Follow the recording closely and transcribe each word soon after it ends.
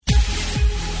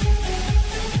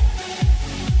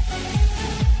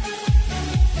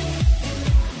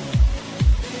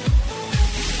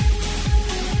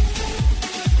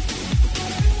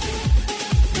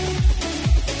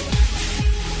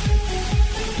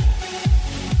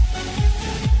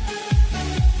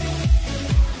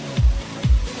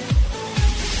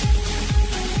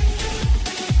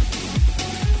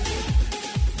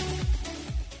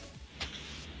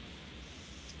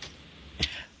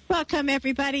Welcome,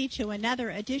 everybody, to another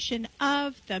edition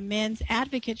of the Men's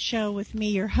Advocate Show with me,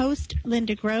 your host,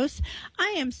 Linda Gross.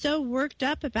 I am so worked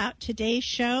up about today's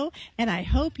show, and I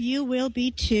hope you will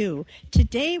be too.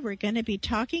 Today, we're going to be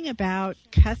talking about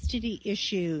custody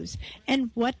issues and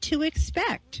what to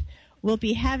expect. We'll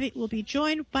be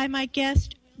joined by my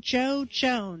guest, Joe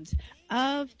Jones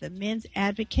of the Men's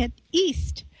Advocate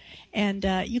East. And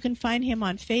you can find him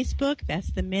on Facebook.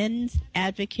 That's the Men's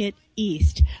Advocate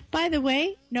East. By the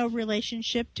way, no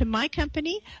relationship to my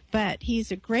company, but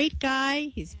he's a great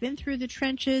guy. He's been through the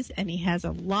trenches, and he has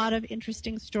a lot of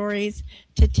interesting stories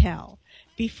to tell.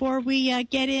 Before we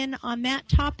get in on that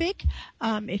topic,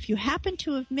 if you happen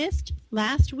to have missed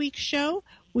last week's show,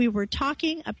 we were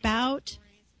talking about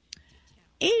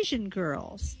Asian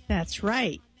girls. That's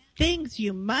right. Things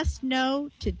you must know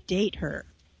to date her.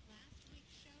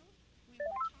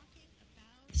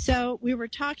 So we were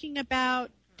talking about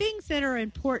things that are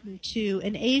important to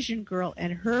an Asian girl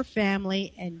and her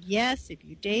family. And yes, if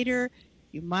you date her,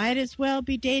 you might as well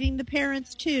be dating the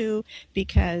parents too,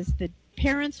 because the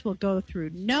parents will go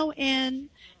through no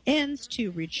ends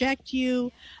to reject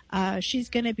you. She's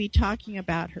going to be talking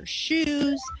about her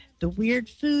shoes, the weird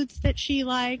foods that she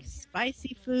likes,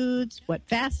 spicy foods, what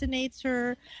fascinates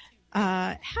her.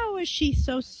 How is she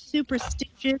so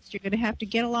superstitious? You're going to have to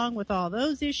get along with all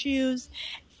those issues.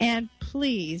 And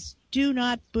please do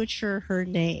not butcher her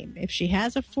name. If she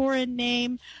has a foreign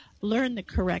name, learn the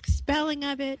correct spelling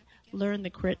of it, learn the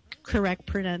correct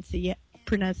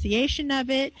pronunciation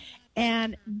of it,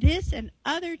 and this and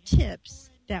other tips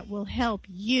that will help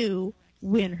you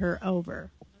win her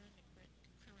over.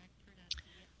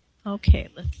 Okay,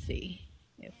 let's see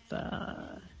if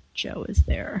Joe is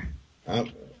there.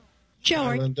 Joe,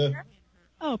 are you there?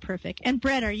 Oh, perfect. And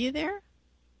Brett, are you there?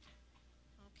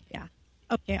 Yeah.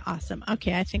 Okay, awesome.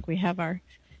 Okay, I think we have our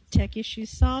tech issues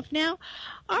solved now.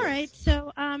 All right,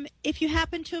 so if you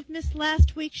happen to have missed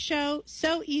last week's show,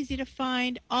 so easy to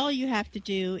find. All you have to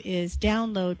do is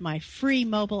download my free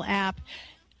mobile app.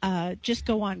 Just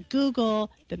go on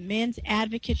Google, The Men's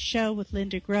Advocate Show with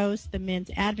Linda Gross, The Men's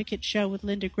Advocate Show with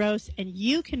Linda Gross, and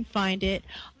you can find it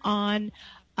on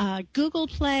Google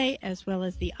Play as well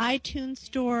as the iTunes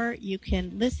Store. You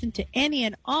can listen to any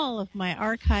and all of my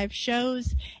archive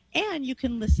shows, and you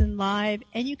can listen live,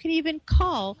 and you can even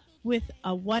call with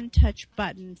a one-touch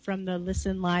button from the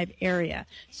Listen Live area.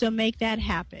 So make that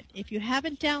happen. If you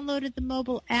haven't downloaded the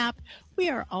mobile app, we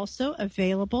are also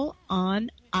available on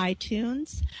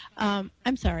iTunes. On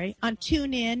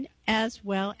TuneIn as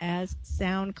well as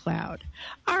SoundCloud.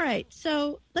 All right,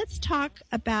 so let's talk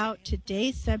about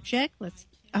today's subject. Let's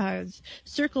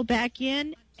circle back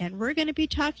in, and we're going to be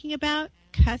talking about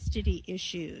custody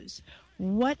issues.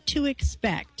 What to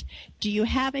expect. Do you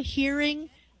have a hearing?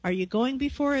 Are you going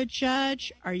before a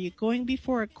judge? Are you going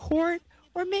before a court?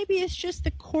 Or maybe it's just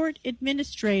the court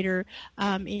administrator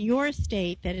in your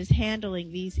state that is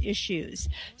handling these issues.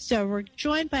 So we're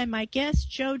joined by my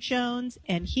guest, Joe Jones,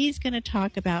 and he's going to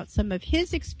talk about some of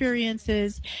his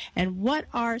experiences and what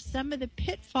are some of the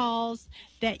pitfalls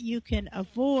that you can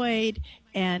avoid.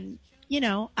 And, you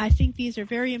know, I think these are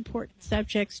very important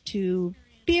subjects to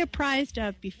be apprised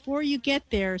of before you get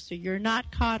there, so you're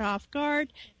not caught off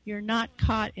guard, you're not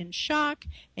caught in shock,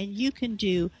 and you can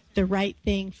do the right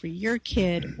thing for your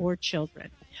kid or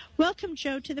children. Welcome,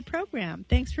 Joe, to the program.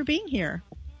 Thanks for being here.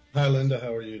 Hi, Linda.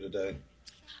 How are you today?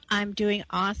 I'm doing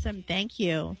awesome. Thank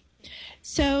you.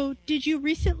 So did you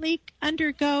recently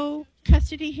undergo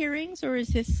custody hearings, or is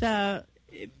this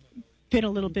been a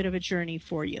little bit of a journey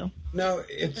for you? No,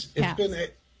 it's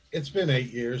been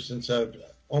 8 years since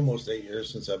almost 8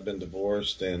 years since I've been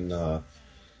divorced, and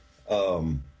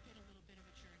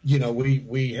you know,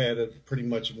 we had a pretty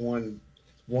much one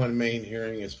main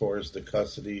hearing as far as the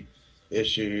custody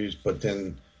issues, but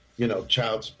then, you know,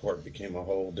 child support became a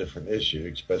whole different issue,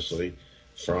 especially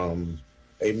from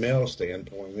a male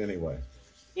standpoint anyway.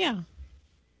 Yeah.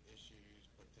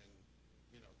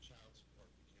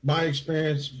 My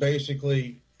experience,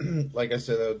 basically, like I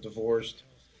said, I was divorced,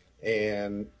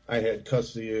 and I had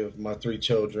custody of my 3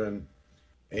 children,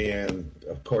 and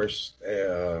of course,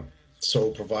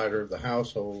 sole provider of the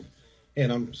household.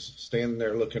 And I'm standing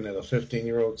there looking at a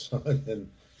 15-year-old son and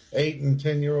 8 and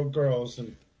 10-year-old girls,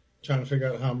 and trying to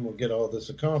figure out how I'm going to get all this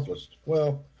accomplished.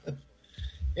 Well,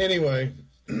 anyway,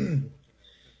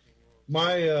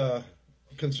 my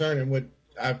concern and what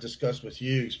I've discussed with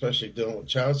you, especially dealing with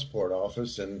child support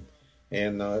office, and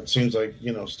it seems like,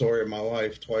 you know, story of my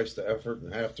life, twice the effort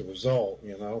and half the result,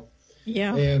 you know.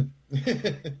 Yeah.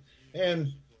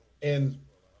 And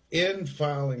in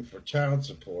filing for child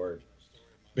support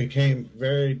became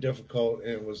very difficult,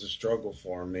 and it was a struggle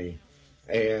for me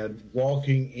And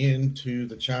walking into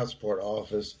the child support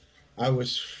office, I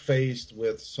was faced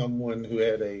with someone who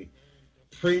had a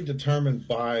predetermined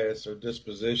bias or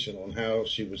disposition on how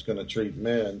she was going to treat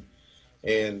men.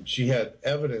 And she had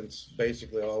evidence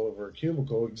basically all over her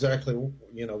cubicle, exactly,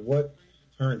 what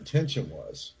her intention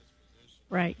was.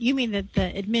 Right. You mean that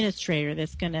the administrator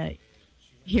that's going to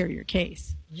hear your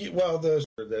case? Well,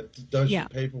 that does your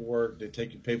paperwork, they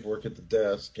take your paperwork at the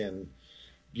desk. And,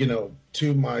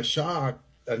 to my shock,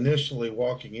 initially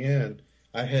walking in,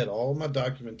 I had all my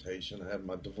documentation. I had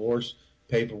my divorce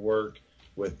paperwork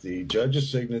with the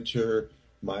judge's signature,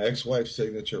 my ex-wife's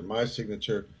signature, my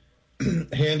signature,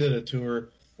 handed it to her.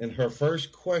 And her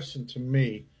first question to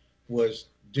me was,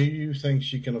 do you think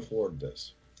she can afford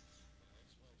this?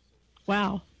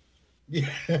 Wow.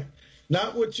 Yeah.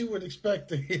 Not what you would expect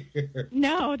to hear.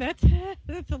 No, that's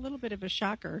a little bit of a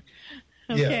shocker.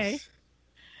 Okay. Yes.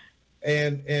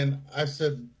 And I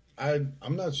said, I'm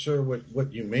not sure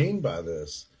what you mean by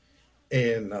this.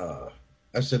 And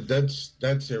I said,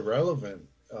 that's irrelevant.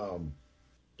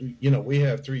 We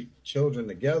have 3 children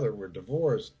together. We're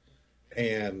divorced.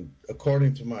 And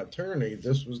according to my attorney,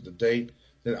 this was the date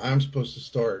that I'm supposed to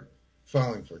start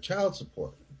filing for child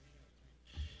support.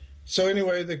 So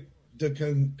anyway,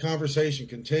 the conversation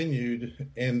continued,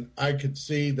 and I could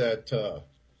see that,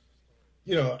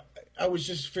 I was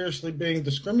just fiercely being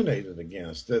discriminated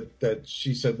against. That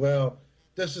she said, well,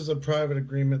 this is a private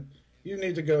agreement. You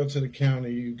need to go to the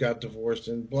county. You got divorced,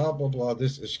 and blah, blah, blah,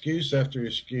 this excuse after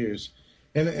excuse.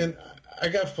 And I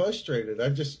got frustrated.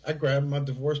 I grabbed my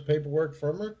divorce paperwork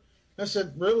from her. I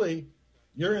said, really,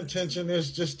 your intention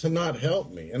is just to not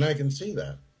help me, and I can see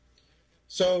that.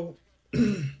 So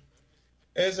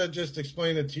as I just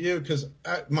explained it to you, because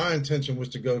my intention was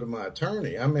to go to my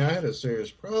attorney. I mean, I had a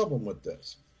serious problem with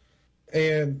this.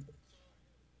 And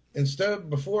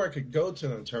before I could go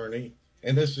to an attorney,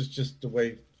 and this is just the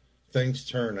way things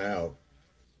turn out,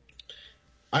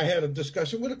 I had a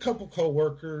discussion with a couple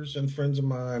coworkers and friends of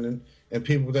mine and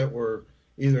people that were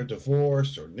either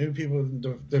divorced or new people.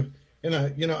 And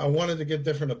I wanted to get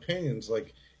different opinions.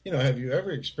 Like, have you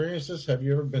ever experienced this? Have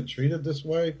you ever been treated this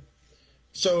way?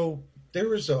 So there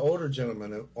was an older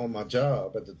gentleman on my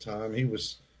job at the time. He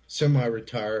was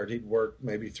semi-retired. He'd work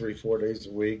maybe 3-4 days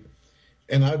a week.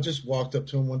 And I just walked up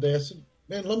to him one day. I said,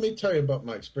 man, let me tell you about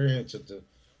my experience at the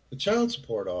child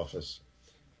support office.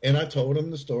 And I told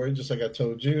him the story just like I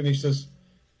told you. And he says,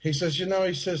 is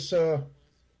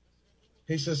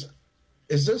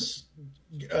this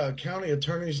county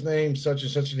attorney's name such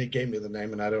and such? And he gave me the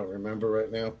name, and I don't remember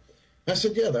right now. I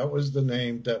said, yeah, that was the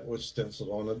name that was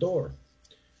stenciled on the door.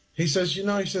 He says,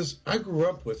 I grew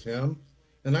up with him,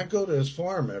 and I go to his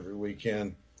farm every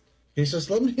weekend. He says,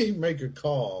 let me make a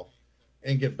call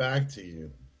and get back to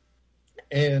you.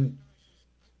 And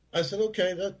I said,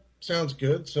 okay, that sounds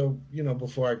good. So,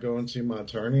 before I go and see my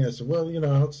attorney, I said, well,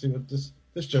 I'll see what this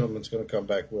gentleman's going to come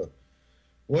back with.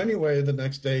 Well, anyway, the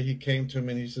next day he came to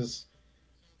me and he says,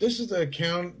 this is the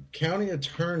county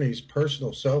attorney's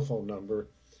personal cell phone number.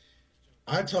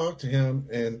 I talked to him,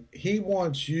 and he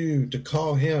wants you to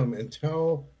call him and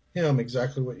tell him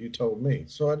exactly what you told me.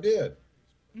 So I did.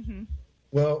 Mm-hmm.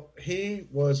 Well, he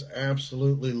was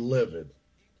absolutely livid.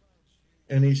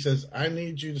 And he says, I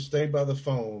need you to stay by the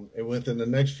phone, and within the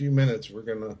next few minutes, we're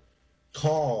going to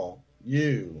call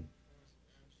you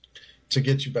to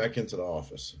get you back into the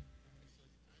office.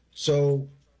 So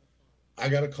I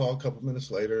got a call a couple minutes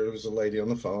later. It was a lady on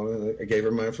the phone, and I gave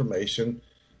her my information.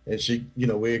 And she,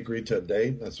 we agreed to a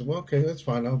date. And I said, well, okay, that's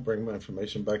fine. I'll bring my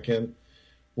information back in.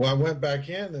 Well, I went back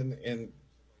in, and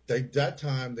that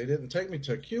time they didn't take me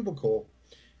to a cubicle.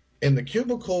 And the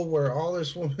cubicle where all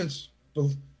this woman's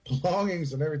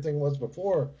belongings and everything was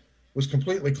before was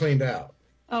completely cleaned out.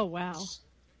 Oh, wow.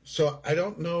 So I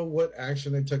don't know what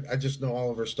action they took. I just know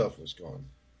all of her stuff was gone.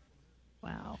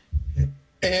 Wow.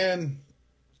 And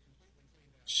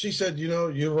she said,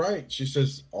 you're right. She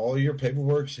says, all your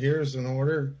paperwork here is in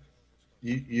order.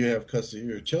 You have custody of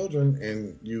your children,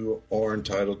 and you are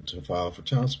entitled to file for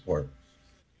child support.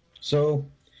 So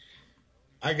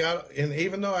and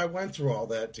even though I went through all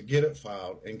that to get it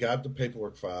filed and got the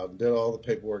paperwork filed and did all the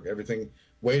paperwork, everything,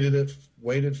 waited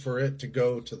for it to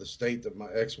go to the state that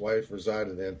my ex-wife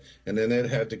resided in, and then it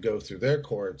had to go through their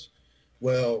courts.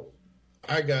 Well,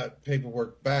 I got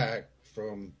paperwork back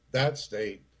from that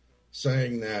state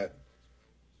saying that,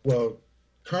 well,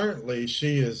 currently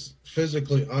she is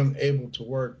physically unable to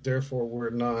work, therefore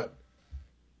we're not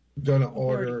going to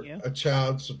order a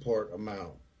child support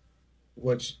amount,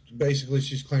 which basically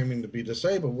she's claiming to be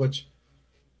disabled, which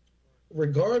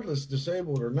regardless,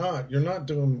 disabled or not, you're not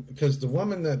doing, because the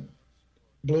woman that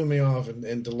blew me off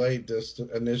and delayed this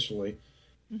initially.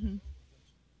 Mm-hmm.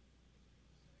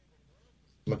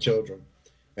 My children.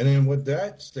 And then what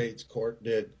that state's court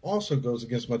did also goes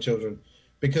against my children,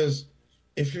 because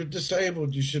if you're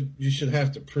disabled, you should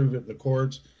have to prove it in the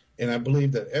courts. And I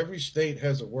believe that every state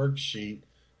has a worksheet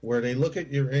where they look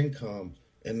at your income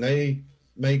and they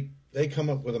come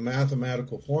up with a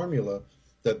mathematical formula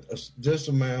that this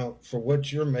amount for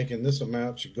what you're making, this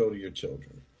amount should go to your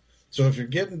children. So if you're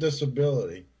getting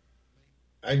disability,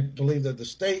 I believe that the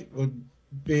state would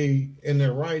be in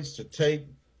their rights to take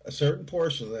a certain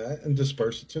portion of that and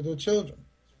disperse it to their children.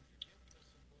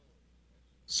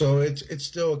 So it's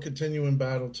still a continuing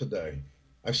battle today.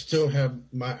 I still have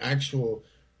my actual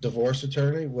divorce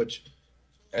attorney, which,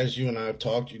 as you and I have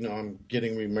talked, I'm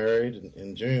getting remarried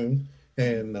in June,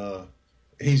 and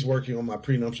he's working on my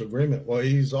prenuptial agreement. Well,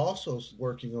 he's also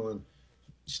working on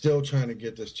still trying to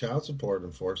get this child support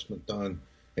enforcement done.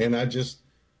 And I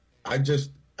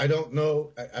don't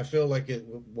know. I feel like it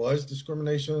was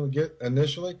discrimination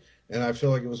initially, and I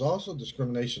feel like it was also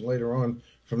discrimination later on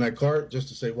from that court, just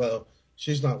to say, well,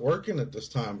 she's not working at this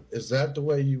time. Is that the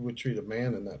way you would treat a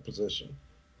man in that position?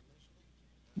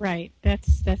 Right.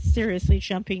 That's seriously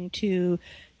jumping to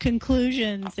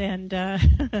conclusions and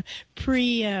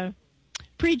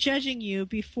prejudging you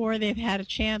before they've had a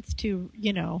chance to,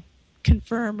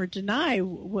 confirm or deny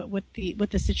what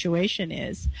the situation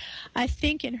is. I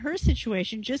think in her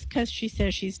situation, just because she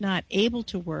says she's not able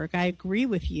to work, I agree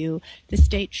with you. The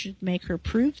state should make her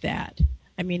prove that.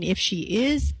 I mean, if she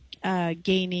is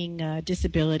gaining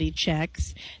disability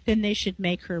checks, then they should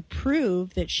make her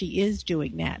prove that she is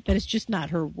doing that. That it's just not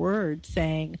her word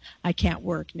saying, I can't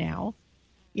work now.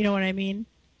 You know what I mean?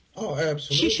 Oh,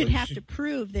 absolutely. She should have to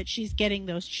prove that she's getting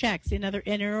those checks. In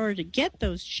order to get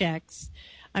those checks,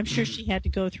 I'm sure she had to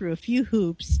go through a few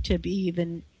hoops to be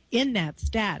even in that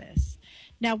status.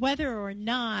 Now, whether or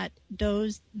not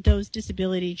those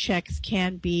disability checks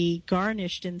can be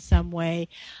garnished in some way,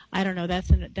 I don't know.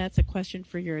 That's a question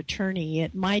for your attorney.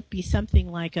 It might be something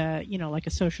like a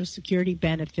Social Security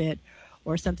benefit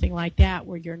or something like that,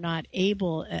 where you're not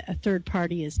able, a third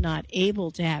party is not able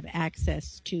to have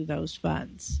access to those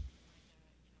funds.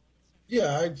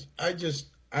 Yeah, I'm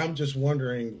just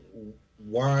wondering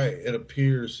why it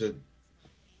appears that,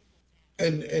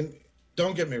 and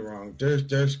don't get me wrong,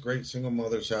 there's great single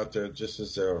mothers out there just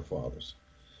as there are fathers.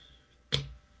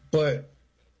 But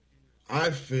I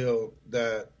feel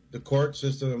that the court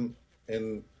system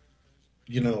and,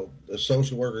 the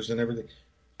social workers and everything,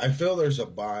 I feel there's a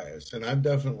bias, and I've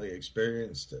definitely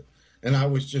experienced it. And I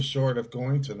was just short of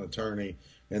going to an attorney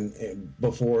and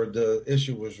before the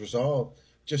issue was resolved,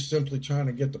 just simply trying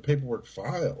to get the paperwork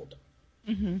filed.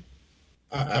 Mm-hmm.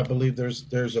 I believe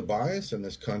there's a bias in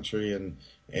this country,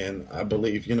 and I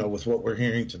believe, with what we're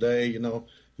hearing today,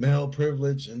 male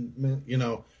privilege, and,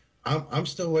 I'm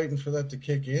still waiting for that to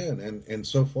kick in. And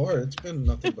so far, it's been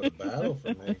nothing but a battle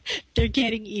for me. They're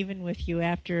getting even with you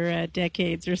after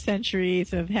decades or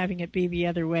centuries of having it be the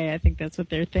other way. I think that's what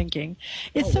they're thinking.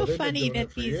 It's so funny that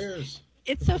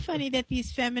it's so funny that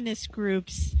these feminist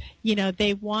groups,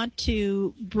 they want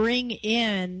to bring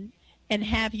in and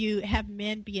have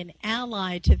men be an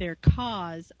ally to their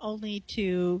cause, only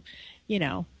to,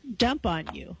 dump on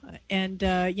you and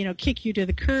kick you to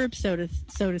the curb, so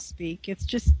to speak. It's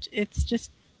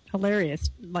just hilarious.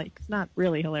 Like, it's not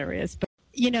really hilarious, but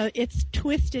it's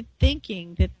twisted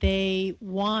thinking that they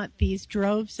want these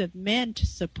droves of men to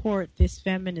support this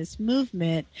feminist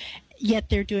movement, yet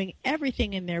they're doing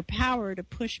everything in their power to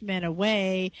push men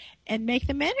away and make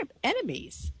them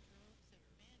enemies.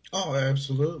 Oh,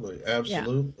 absolutely.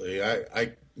 Yeah.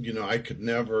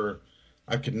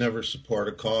 I could never support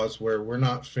a cause where we're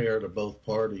not fair to both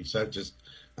parties.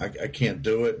 I can't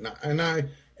do it.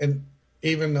 And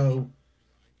even though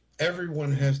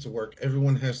everyone has to work,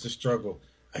 everyone has to struggle,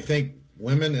 I think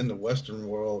women in the Western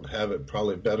world have it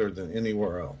probably better than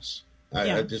anywhere else.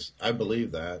 I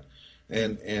believe that.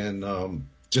 And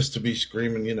just to be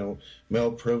screaming,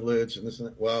 male privilege and this and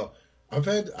that. Well, I've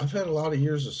had a lot of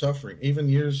years of suffering, even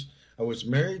years. I was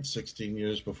married 16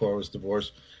 years before I was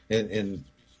divorced, and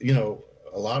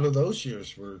a lot of those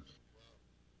years were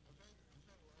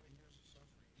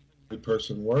a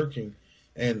person working,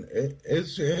 and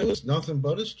it was nothing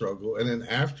but a struggle. And then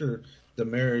after the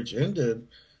marriage ended,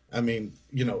 I mean,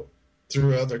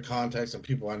 through other contacts and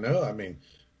people I know,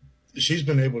 she's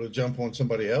been able to jump on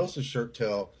somebody else's shirt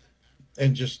tail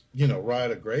and just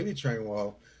ride a gravy train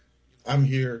while I'm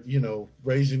here,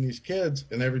 raising these kids,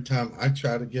 and every time I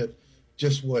try to get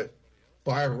just what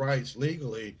by rights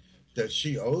legally that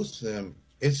she owes them,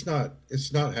 it's not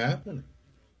happening.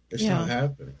 It's not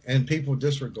happening. And people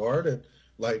disregard it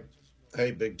like,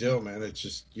 hey, big deal, man. It's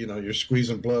just, you're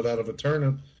squeezing blood out of a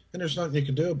turnip, and there's nothing you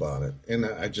can do about it. And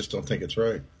I just don't think it's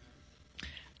right.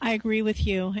 I agree with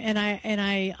you, and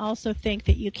I also think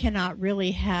that you cannot really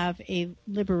have a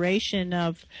liberation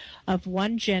of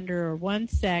one gender or one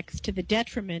sex to the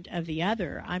detriment of the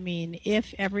other. I mean,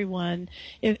 if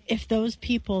those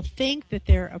people think that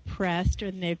they're oppressed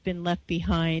and they've been left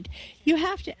behind, you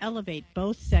have to elevate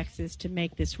both sexes to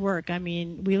make this work. I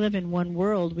mean, we live in one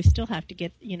world. We still have to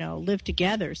live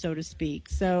together, so to speak.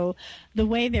 So the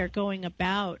way they're going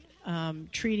about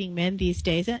treating men these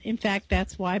days. In fact,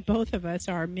 that's why both of us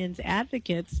are men's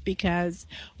advocates, because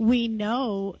we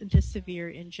know the severe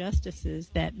injustices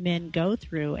that men go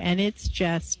through, and it's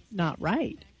just not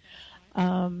right.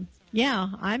 Yeah,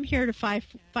 I'm here to fight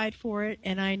for it,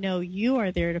 and I know you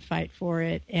are there to fight for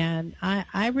it, and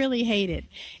I really hate it.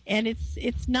 And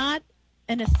it's not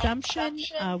an assumption.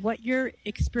 What you're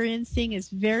experiencing is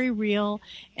very real,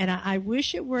 and I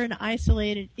wish it were an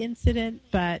isolated incident,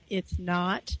 but it's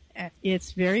not.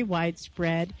 It's very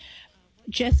widespread.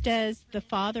 Just as the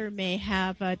father may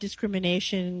have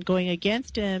discrimination going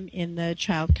against him in the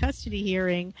child custody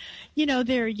hearing,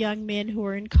 there are young men who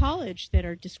are in college that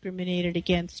are discriminated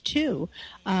against too.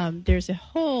 There's a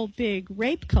whole big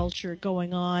rape culture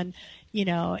going on,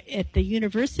 at the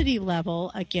university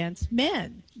level against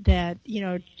men that,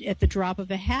 at the drop of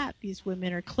a hat, these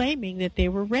women are claiming that they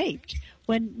were raped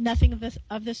when nothing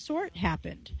of the sort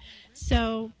happened.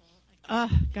 So,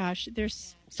 gosh,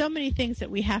 there's so many things that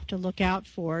we have to look out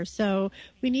for. So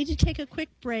we need to take a quick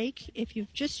break. If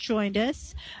you've just joined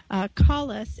us, call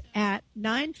us at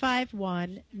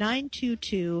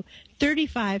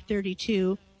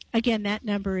 951-922-3532. Again, that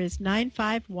number is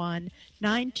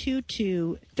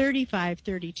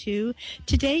 951-922-3532.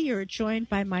 Today you're joined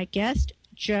by my guest,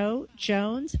 Joe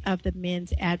Jones of the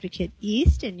Men's Advocate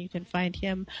East, and you can find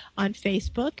him on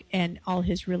Facebook and all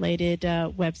his related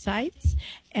websites.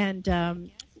 And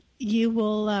you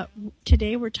will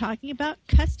today we're talking about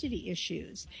custody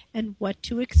issues and what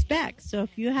to expect. So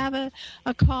if you have a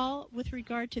call with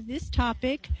regard to this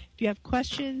topic, if you have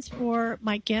questions for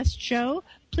my guest Joe,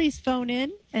 please phone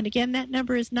in. And again, that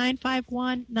number is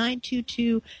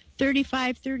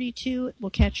 951-922-3532.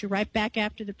 We'll catch you right back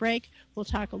after the break. We'll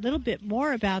talk a little bit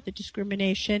more about the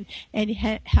discrimination and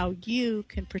how you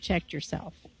can protect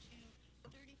yourself.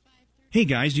 Hey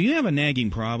guys, do you have a nagging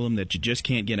problem that you just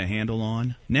can't get a handle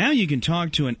on? Now you can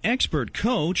talk to an expert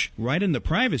coach right in the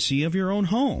privacy of your own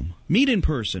home. Meet in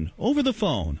person, over the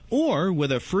phone, or with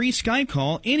a free Skype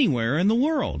call anywhere in the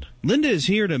world. Linda is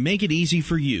here to make it easy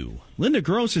for you. Linda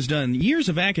Gross has done years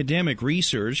of academic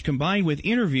research combined with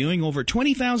interviewing over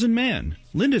 20,000 men.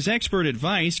 Linda's expert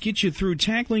advice gets you through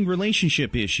tackling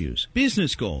relationship issues,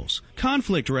 business goals,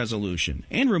 conflict resolution,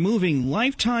 and removing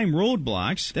lifetime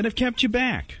roadblocks that have kept you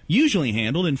back. Usually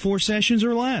handled in 4 sessions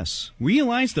or less.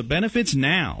 Realize the benefits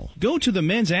now. Go to the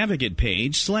Men's Advocate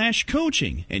page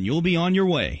 /coaching and you'll be on your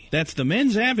way. That's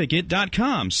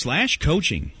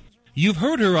themensadvocate.com/coaching. You've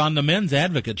heard her on the Men's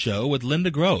Advocate Show with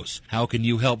Linda Gross. How can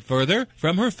you help further?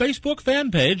 From her Facebook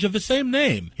fan page of the same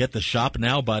name. Hit the Shop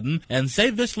Now button and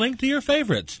save this link to your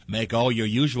favorites. Make all your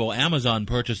usual Amazon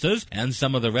purchases, and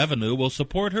some of the revenue will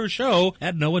support her show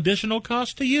at no additional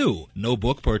cost to you. No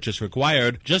book purchase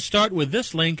required. Just start with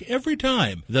this link every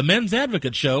time. The Men's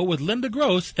Advocate Show with Linda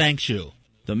Gross thanks you.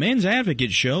 The Men's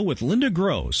Advocate Show with Linda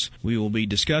Gross. We will be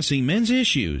discussing men's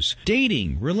issues,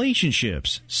 dating,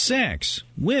 relationships, sex,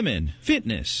 women,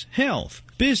 fitness, health,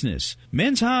 business,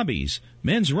 men's hobbies,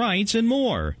 men's rights, and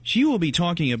more. She will be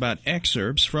talking about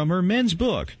excerpts from her men's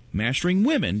book, Mastering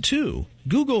Women, too.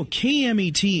 Google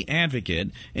KMET Advocate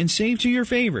and save to your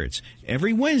favorites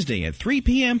every Wednesday at 3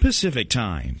 p.m. Pacific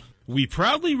Time. We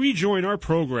proudly rejoin our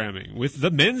programming with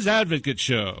The Men's Advocate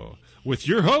Show with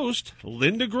your host,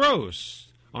 Linda Gross,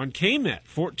 on KMET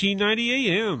 1490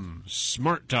 AM,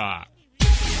 Smart Talk.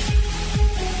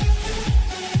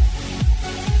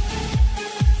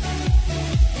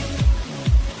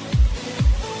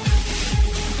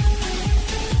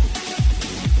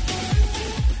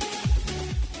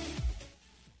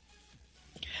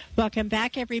 Welcome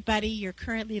back, everybody. You're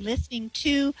currently listening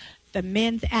to the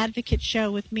Men's Advocate Show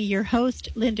with me, your host,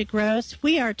 Linda Gross.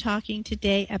 We are talking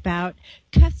today about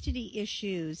custody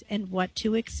issues and what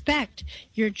to expect.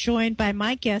 You're joined by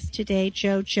my guest today,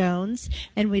 Joe Jones,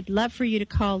 and we'd love for you to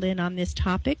call in on this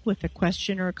topic with a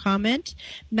question or a comment.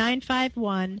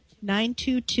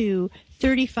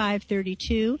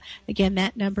 951-922-3532. Again,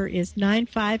 that number is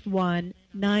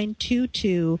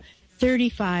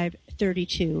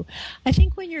 951-922-3532. I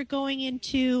think when you're going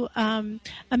into a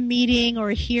meeting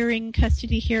or a hearing,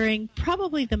 custody hearing,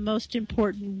 probably the most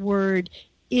important word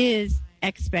is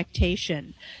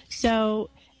expectation. So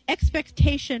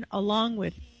expectation along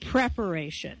with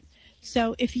preparation.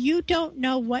 So if you don't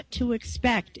know what to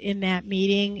expect in that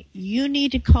meeting, you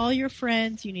need to call your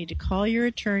friends, you need to call your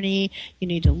attorney, you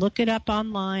need to look it up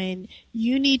online,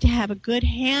 you need to have a good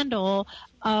handle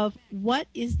of what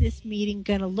is this meeting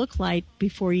going to look like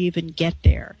before you even get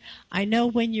there. I know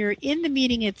when you're in the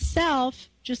meeting itself,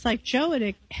 just like Joe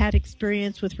had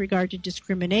experience with regard to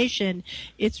discrimination,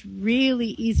 it's really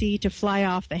easy to fly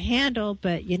off the handle.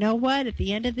 But you know what? At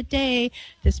the end of the day,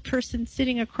 this person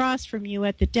sitting across from you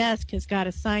at the desk has got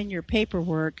to sign your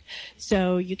paperwork.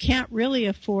 So you can't really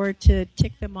afford to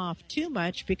tick them off too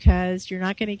much because you're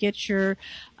not going to get your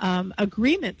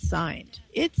agreement signed.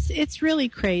 It's really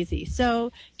crazy.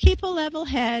 So keep a level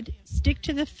head, stick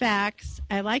to the facts.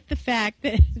 I like the fact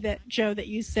that Joe, that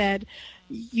you said,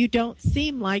 you don't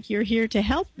seem like you're here to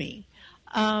help me.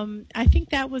 I think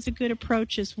that was a good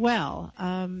approach as well,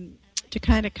 to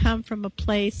kind of come from a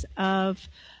place of,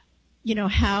 you know,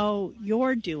 how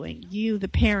you're doing, you, the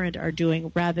parent, are doing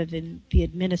rather than the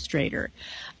administrator.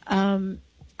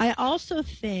 I also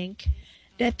think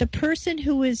that the person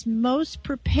who is most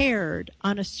prepared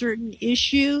on a certain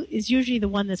issue is usually the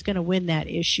one that's going to win that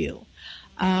issue.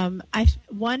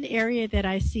 One area that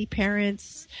I see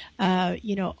parents,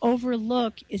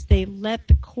 overlook is they let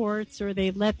the courts or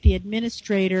they let the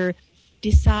administrator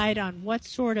decide on what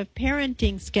sort of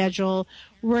parenting schedule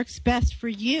works best for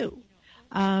you.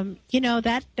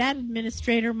 That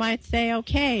administrator might say,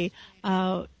 okay,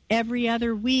 every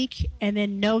other week and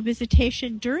then no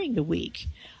visitation during the week.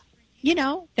 You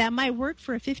know, that might work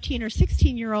for a 15 or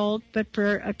 16-year-old, but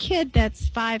for a kid that's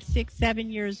 5, 6, 7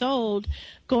 years old,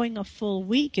 going a full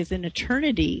week is an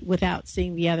eternity without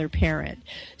seeing the other parent.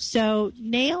 So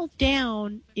nail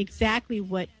down exactly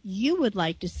what you would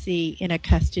like to see in a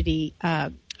custody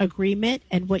agreement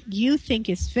and what you think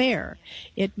is fair.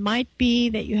 It might be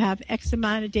that you have X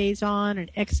amount of days on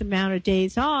and X amount of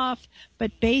days off,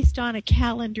 but based on a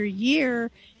calendar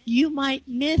year, you might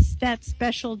miss that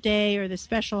special day or the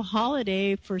special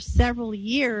holiday for several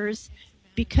years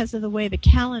because of the way the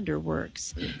calendar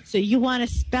works. So you want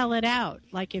to spell it out.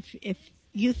 Like if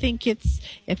you think if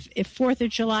the 4th of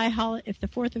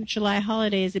July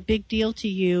holiday is a big deal to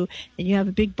you and you have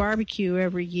a big barbecue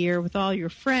every year with all your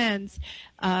friends,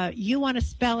 you want to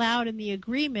spell out in the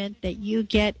agreement that you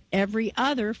get every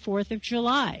other 4th of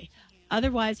July.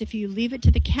 Otherwise, if you leave it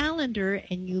to the calendar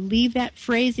and you leave that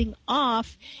phrasing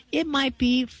off, it might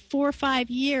be 4 or 5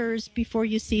 years before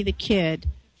you see the kid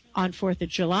on 4th of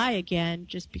July again,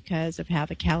 just because of how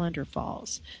the calendar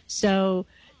falls. So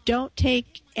don't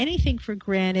take anything for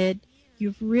granted.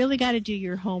 You've really got to do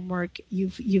your homework.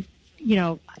 You've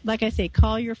like I say,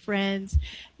 call your friends,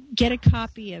 get a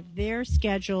copy of their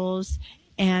schedules,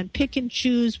 and pick and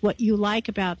choose what you like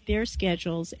about their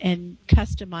schedules and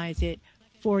customize it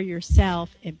for yourself,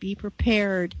 and be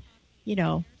prepared,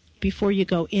 before you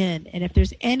go in. And if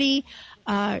there's any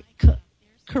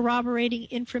corroborating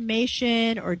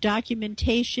information or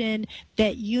documentation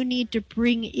that you need to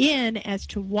bring in as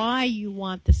to why you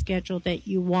want the schedule that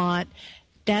you want,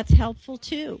 that's helpful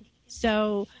too.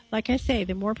 So, like I say,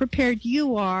 the more prepared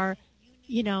you are,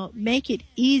 make it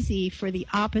easy for the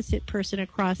opposite person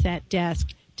across that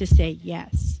desk to say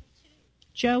yes.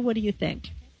 Joe, what do you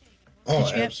think?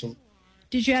 Oh, absolutely.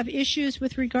 Did you have issues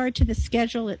with regard to the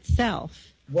schedule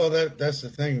itself? Well, that's the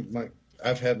thing.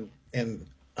 I've had, and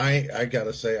I got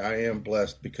to say, I am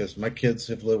blessed because my kids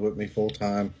have lived with me full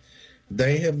time.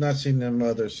 They have not seen their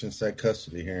mother since that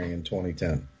custody hearing in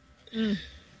 2010. Mm.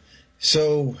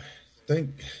 So,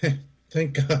 thank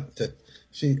God that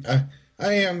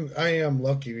I am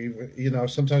lucky.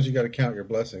 Sometimes you got to count your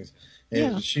blessings.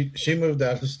 And yeah. She moved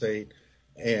out of state,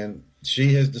 and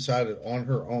she has decided on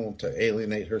her own to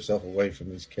alienate herself away from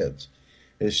these kids.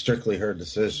 It's strictly her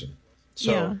decision.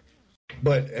 So, yeah.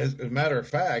 But as a matter of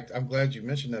fact, I'm glad you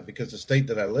mentioned that because the state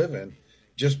that I live in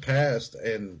just passed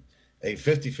a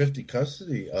 50-50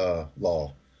 custody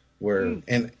law where,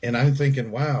 and I'm thinking,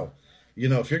 wow,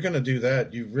 if you're going to do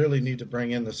that, you really need to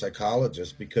bring in the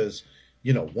psychologist because,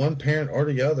 one parent or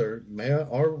the other, man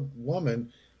or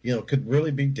woman, could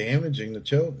really be damaging the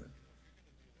children.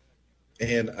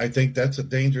 And I think that's a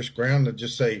dangerous ground to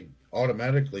just say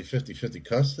automatically 50-50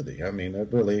 custody. I mean,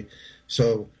 that really,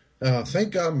 so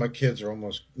thank God my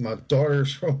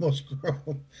daughters are almost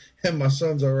grown and my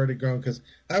son's already grown because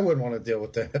I wouldn't want to deal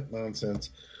with that nonsense.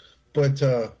 But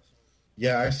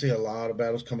I see a lot of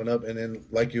battles coming up. And then,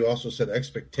 like you also said,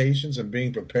 expectations and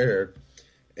being prepared.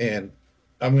 And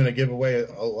I'm going to give away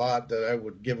a lot that I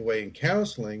would give away in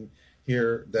counseling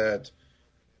here that,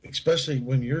 especially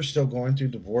when you're still going through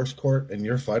divorce court and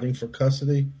you're fighting for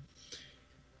custody,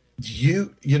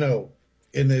 you know,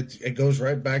 and it goes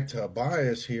right back to a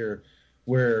bias here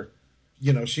where,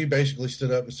 you know, she basically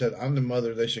stood up and said, I'm the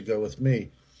mother, they should go with me.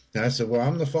 And I said, well,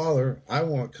 I'm the father, I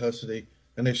want custody.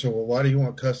 And they said, well, why do you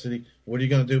want custody? What are you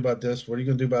going to do about this? What are you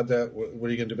going to do about that? What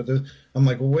are you going to do about this? I'm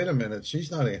like, well, wait a minute.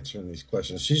 She's not answering these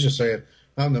questions. She's just saying,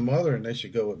 I'm the mother and they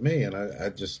should go with me. And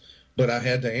but I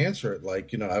had to answer it.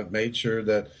 Like, you know, I've made sure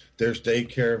that there's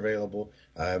daycare available.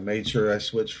 I made sure I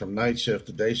switched from night shift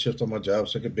to day shift on my job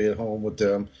so I could be at home with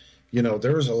them. You know,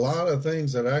 there was a lot of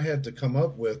things that I had to come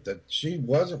up with that she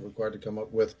wasn't required to come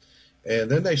up with. And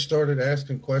then they started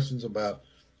asking questions about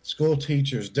school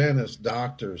teachers, dentists,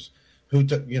 doctors,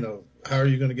 you know, how are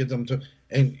you going to get them to,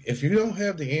 and if you don't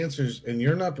have the answers and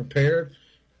you're not prepared,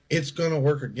 it's going to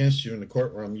work against you in the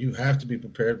courtroom. You have to be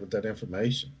prepared with that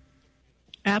information.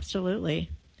 Absolutely.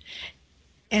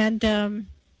 And,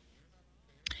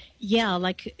 yeah,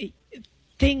 like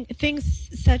things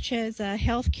such as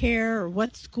healthcare or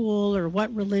what school or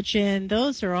what religion,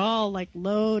 those are all like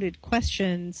loaded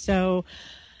questions. So,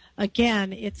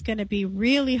 again, it's going to be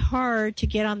really hard to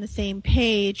get on the same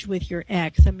page with your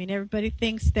ex. I mean, everybody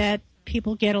thinks that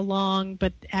people get along,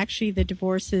 but actually the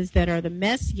divorces that are the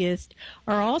messiest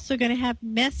are also going to have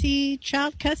messy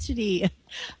child custody,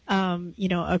 you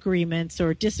know, agreements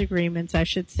or disagreements, I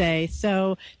should say.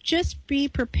 So just be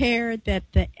prepared that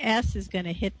the S is going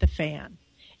to hit the fan.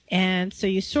 And so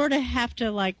you sort of have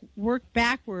to like work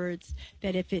backwards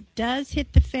that if it does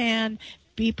hit the fan,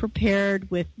 be prepared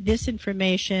with this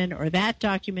information or that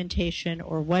documentation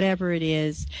or whatever it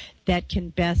is that can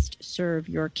best serve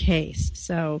your case.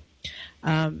 So,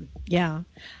 yeah.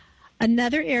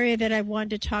 Another area that I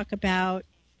wanted to talk about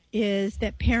is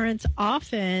that parents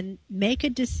often make a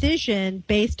decision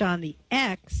based on the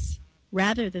ex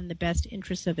rather than the best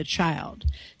interests of the child.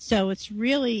 So it's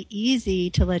really easy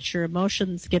to let your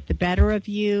emotions get the better of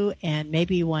you, and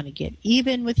maybe you want to get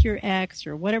even with your ex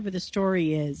or whatever the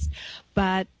story is.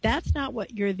 But that's not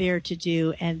what you're there to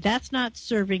do, and that's not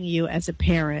serving you as a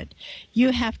parent.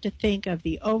 You have to think of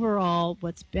the overall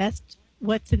what's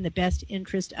in the best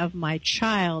interest of my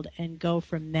child and go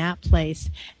from that place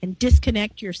and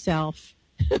disconnect yourself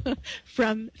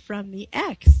from the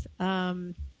ex.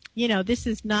 You know, this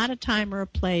is not a time or a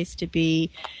place to be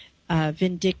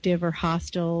vindictive or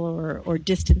hostile or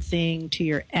distancing to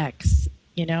your ex.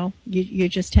 You know, you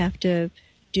just have to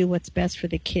do what's best for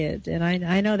the kids. And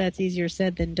I know that's easier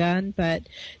said than done, but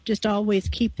just always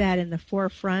keep that in the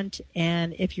forefront.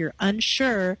 And if you're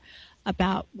unsure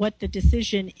about what the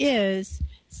decision is,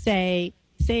 say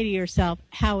to yourself,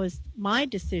 how is my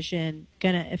decision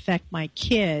going to affect my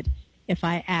kid if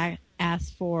I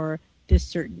ask for this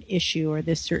certain issue or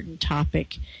this certain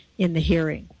topic in the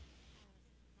hearing?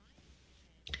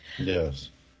 Yes.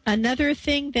 Another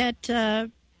thing that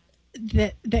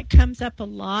comes up a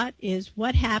lot is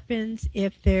what happens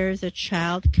if there's a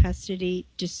child custody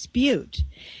dispute.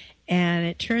 And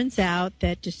it turns out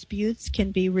that disputes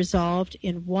can be resolved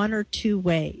in one or two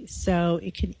ways. So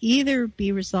it can either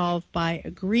be resolved by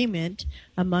agreement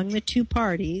among the two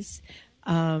parties,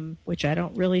 which I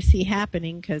don't really see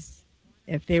happening, because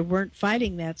if they weren't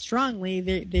fighting that strongly,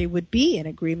 they would be in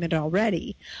agreement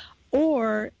already.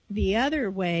 Or the other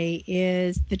way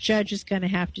is the judge is going to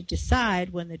have to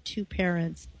decide when the two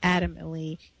parents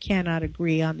adamantly cannot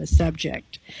agree on the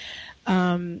subject.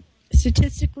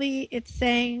 Statistically, it's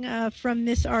saying from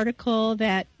this article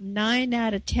that 9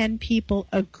 out of 10 people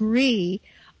agree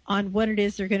on what it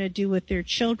is they're going to do with their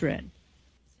children.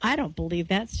 I don't believe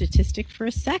that statistic for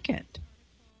a second.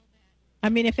 I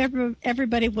mean, if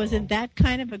everybody was in that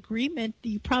kind of agreement,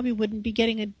 you probably wouldn't be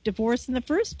getting a divorce in the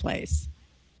first place.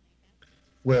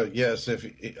 Well, yes.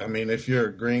 If you're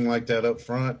agreeing like that up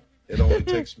front, it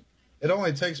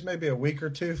only takes maybe a week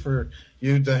or two for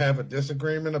you to have a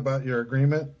disagreement about your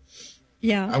agreement.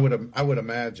 Yeah, I would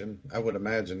imagine.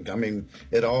 I mean,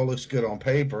 it all looks good on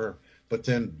paper, but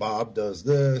then Bob does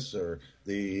this, or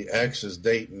the ex is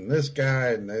dating this guy,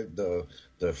 and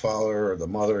the father or the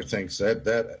mother thinks that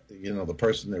the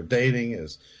person they're dating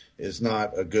is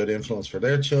not a good influence for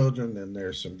their children, and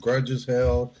there's some grudges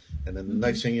held, and then the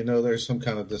next thing you know, there's some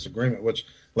kind of disagreement, which,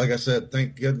 like I said,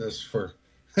 thank goodness for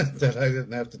that I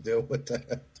didn't have to deal with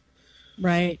that.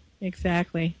 Right,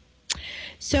 exactly.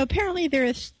 So apparently there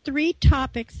is 3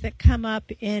 topics that come up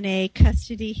in a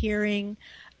custody hearing,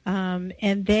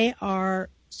 and they are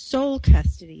sole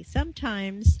custody.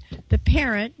 Sometimes the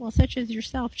parent, well, such as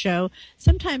yourself, Joe,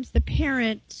 sometimes the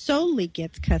parent solely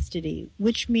gets custody,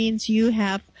 which means you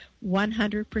have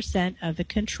 100% of the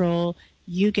control.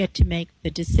 You get to make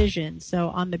the decision. So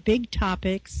on the big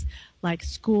topics like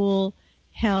school,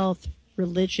 health,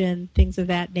 religion, things of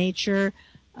that nature,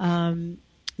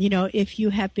 if you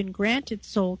have been granted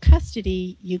sole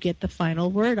custody, you get the final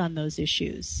word on those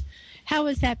issues. How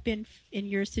has that been in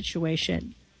your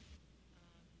situation?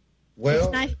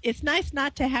 Well, it's nice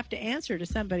not to have to answer to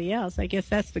somebody else. I guess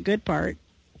that's the good part.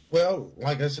 Well,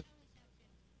 like I said,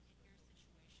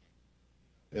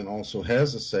 and also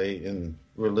has a say in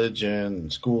religion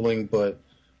and schooling, but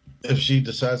if she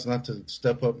decides not to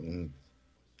step up and,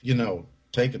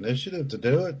 take initiative to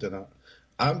do it, then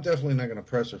I'm definitely not going to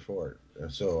press her for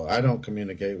it. So I don't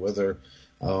communicate with her.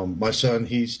 My son,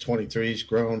 he's 23, he's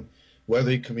grown.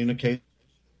 Whether he communicates,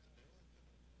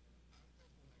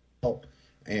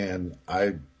 and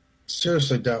I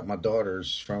seriously doubt my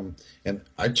daughters and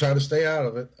I try to stay out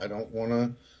of it. I don't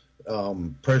want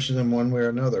to pressure them one way or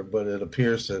another, but it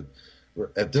appears that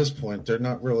at this point they're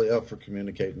not really up for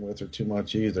communicating with her too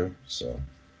much either. So,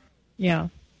 yeah.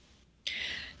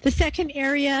 The second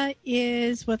area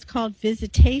is what's called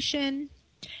visitation.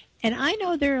 And I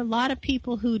know there are a lot of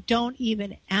people who don't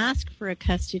even ask for a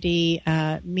custody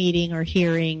meeting or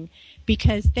hearing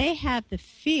because they have the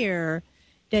fear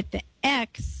that the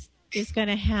ex is going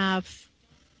to have,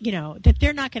 that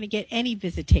they're not going to get any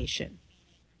visitation.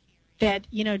 That,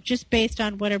 just based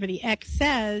on whatever the ex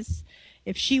says,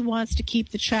 if she wants to keep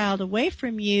the child away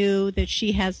from you, that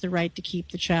she has the right to keep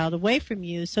the child away from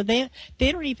you. So they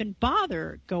don't even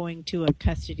bother going to a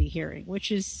custody hearing,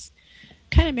 which is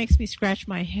kind of makes me scratch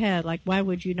my head. Like, why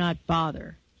would you not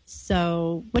bother?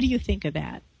 So what do you think of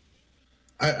that?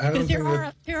 Because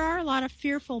there are a lot of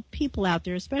fearful people out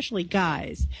there, especially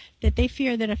guys, that they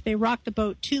fear that if they rock the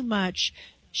boat too much,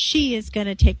 she is going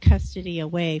to take custody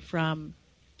away from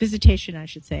visitation, I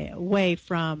should say, away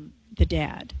from the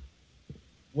dad.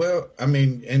 Well, I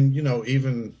mean, and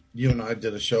even you and I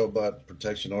did a show about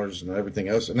protection orders and everything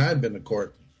else, and I had been to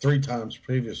court 3 times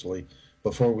previously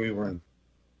before we were in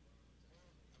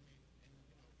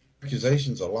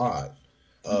accusations a lot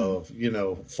of,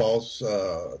 false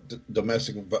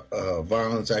domestic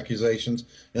violence accusations.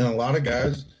 And a lot of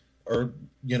guys are,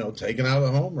 taken out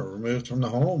of the home or removed from the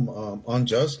home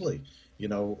unjustly,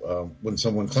 when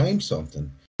someone claims something.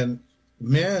 And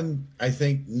men, I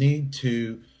think, need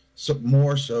to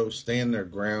more so stand their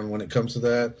ground when it comes to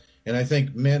that. And I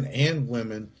think men and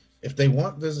women, if they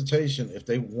want visitation, if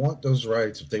they want those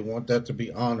rights, if they want that to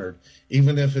be honored,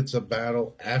 even if it's a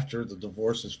battle after the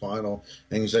divorce is final,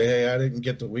 and you say, hey, I didn't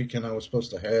get the weekend I was supposed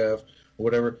to have, or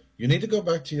whatever, you need to go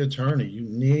back to your attorney. You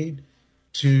need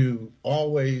to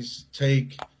always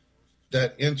take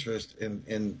that interest in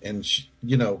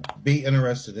be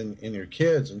interested in your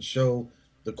kids and show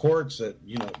the courts that,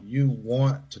 you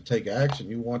want to take action.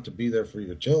 You want to be there for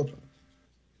your children.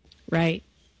 Right.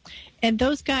 And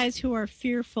those guys who are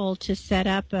fearful to set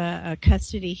up a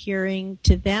custody hearing,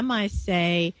 to them I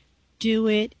say, do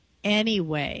it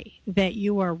anyway, that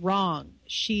you are wrong.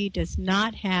 She does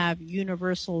not have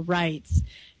universal rights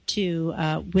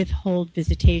to withhold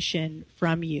visitation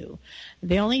from you.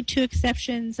 The only 2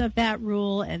 exceptions of that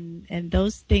rule, and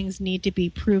those things need to be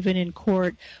proven in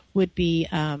court, would be,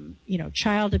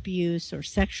 child abuse or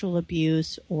sexual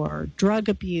abuse or drug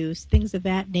abuse, things of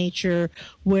that nature,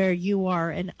 where you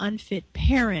are an unfit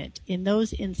parent. In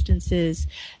those instances,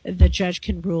 the judge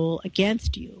can rule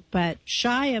against you. But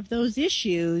shy of those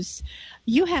issues,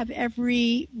 you have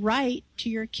every right to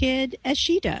your kid as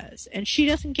she does, and she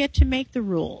doesn't get to make the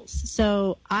rules.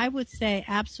 So I would say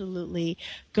absolutely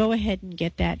go ahead and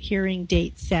get that hearing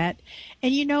date set.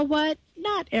 And you know what?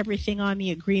 Not everything on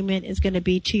the agreement is going to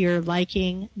be to your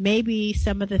liking. Maybe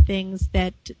some of the things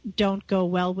that don't go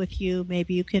well with you,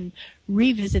 maybe you can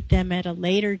revisit them at a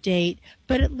later date,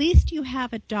 but at least you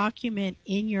have a document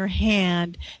in your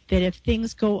hand that if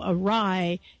things go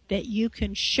awry, that you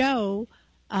can show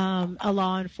a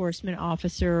law enforcement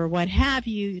officer or what have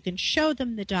you, you can show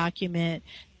them the document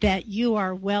that you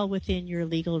are well within your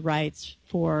legal rights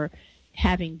for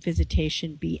having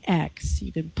visitation be X.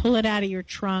 You can pull it out of your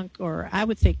trunk, or I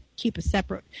would say keep a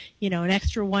separate, an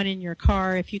extra one in your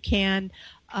car if you can,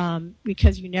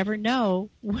 because you never know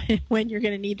when you're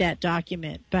going to need that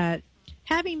document. But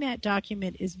having that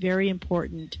document is very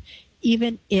important,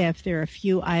 even if there are a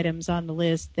few items on the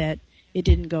list that it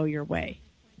didn't go your way.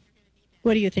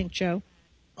 What do you think, Joe?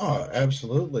 Oh,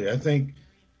 absolutely. I think,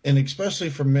 and especially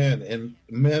for men, and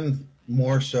men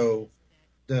more so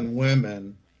than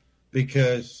women,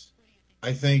 because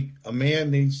I think a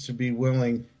man needs to be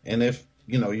willing, and if,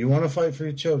 you want to fight for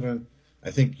your children,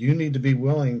 I think you need to be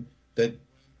willing that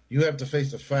you have to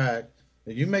face the fact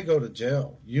that you may go to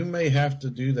jail. You may have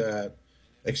to do that,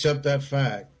 accept that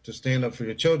fact to stand up for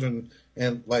your children.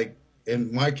 And like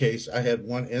in my case, I had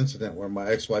one incident where my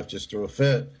ex-wife just threw a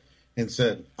fit, and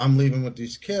said, I'm leaving with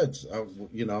these kids.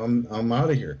 I'm out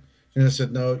of here. And I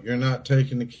said, no, you're not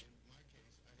taking the kids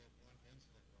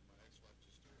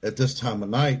at this time of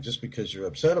night just because you're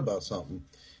upset about something.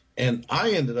 And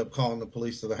I ended up calling the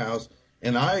police to the house,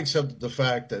 and I accepted the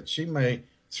fact that she may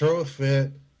throw a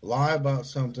fit, lie about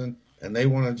something, and they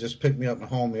want to just pick me up and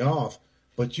haul me off.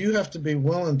 But you have to be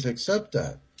willing to accept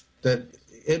that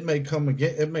it may come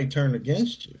again, it may turn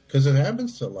against you, because it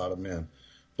happens to a lot of men.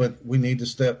 But we need to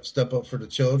step up for the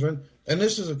children. And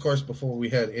this is, of course, before we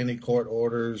had any court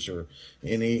orders or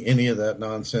any of that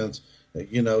nonsense.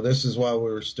 This is why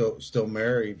we were still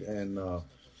married. And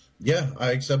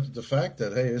I accepted the fact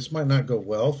that, hey, this might not go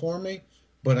well for me,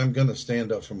 but I'm going to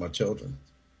stand up for my children.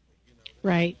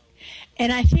 Right.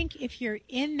 And I think if you're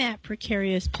in that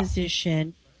precarious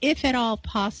position, if at all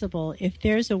possible, if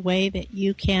there's a way that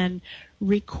you can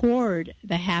record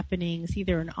the happenings,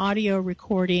 either an audio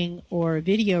recording or a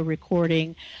video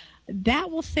recording, that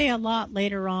will say a lot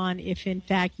later on if, in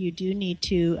fact, you do need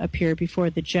to appear before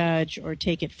the judge or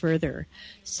take it further.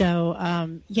 So,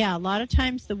 a lot of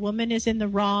times the woman is in the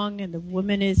wrong and the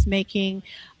woman is making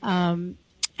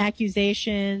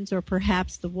accusations, or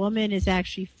perhaps the woman is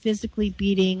actually physically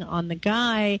beating on the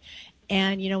guy.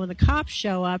 And, when the cops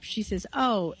show up, she says,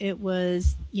 oh, it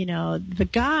was, the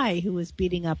guy who was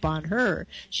beating up on her.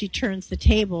 She turns the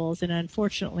tables, and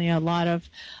unfortunately a lot of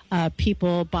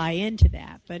people buy into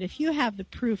that. But if you have the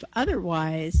proof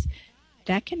otherwise,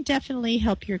 that can definitely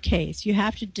help your case. You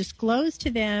have to disclose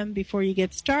to them before you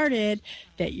get started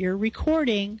that you're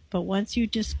recording, but once you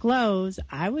disclose,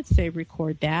 I would say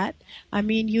record that. I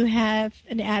mean, you have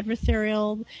an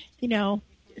adversarial,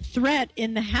 threat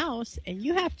in the house, and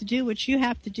you have to do what you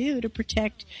have to do to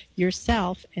protect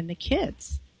yourself and the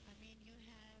kids.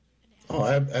 Oh,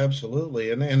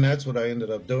 absolutely. And that's what I ended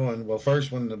up doing. Well,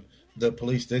 first, when the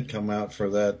police did come out for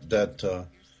that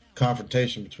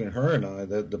confrontation between her and I,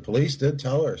 the police did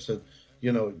tell her, said,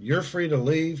 you're free to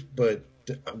leave, but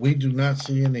we do not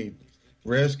see any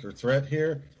risk or threat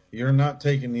here. You're not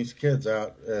taking these kids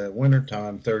out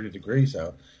wintertime, 30 degrees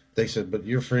out. They said, but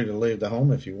you're free to leave the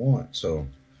home if you want. So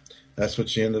that's what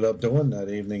she ended up doing that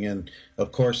evening. And,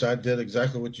 of course, I did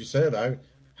exactly what you said. I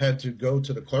had to go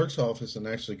to the clerk's office and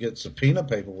actually get subpoena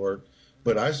paperwork,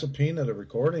 but I subpoenaed a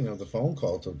recording of the phone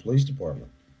call to the police department.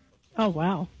 Oh,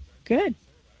 wow. Good.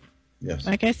 Yes.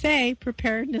 Like I say,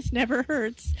 preparedness never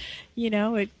hurts.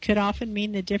 It could often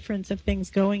mean the difference of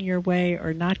things going your way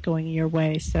or not going your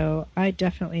way. So I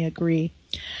definitely agree.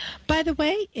 By the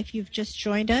way, if you've just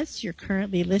joined us, you're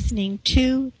currently listening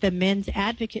to the Men's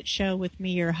Advocate Show with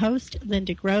me, your host,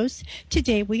 Linda Gross.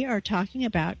 Today we are talking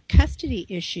about custody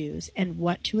issues and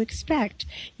what to expect.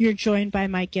 You're joined by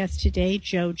my guest today,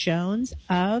 Joe Jones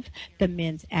of the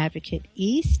Men's Advocate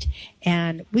East,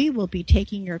 and we will be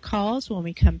taking your calls when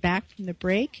we come back from the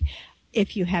break.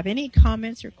 If you have any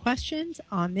comments or questions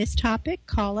on this topic,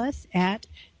 call us at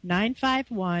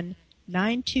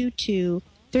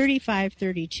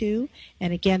 951-922-3532.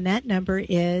 And again, that number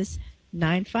is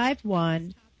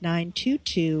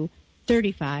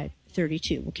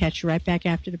 951-922-3532. We'll catch you right back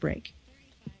after the break.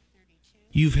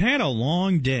 You've had a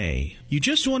long day. You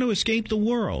just want to escape the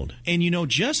world, and you know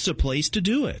just the place to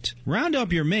do it. Round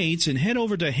up your mates and head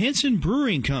over to Henson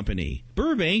Brewing Company,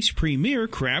 Burbank's premier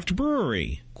craft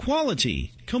brewery.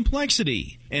 Quality,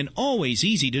 complexity, and always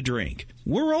easy to drink.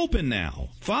 We're open now.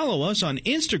 Follow us on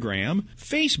Instagram,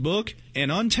 Facebook,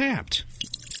 and Untapped.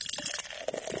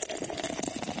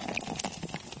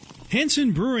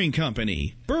 Henson Brewing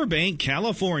Company, Burbank,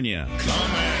 California.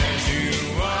 Come as you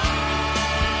are.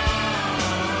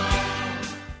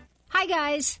 Hi,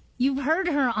 guys. You've heard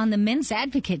her on the Men's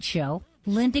Advocate Show.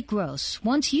 Linda Gross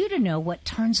wants you to know what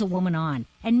turns a woman on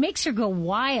and makes her go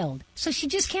wild so she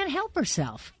just can't help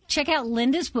herself. Check out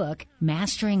Linda's book,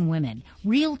 Mastering Women,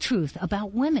 Real Truth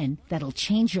About Women That'll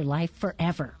Change Your Life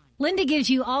Forever. Linda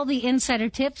gives you all the insider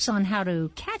tips on how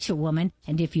to catch a woman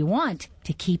and, if you want,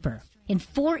 to keep her. In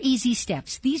 4 easy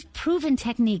steps, these proven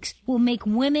techniques will make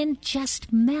women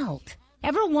just melt.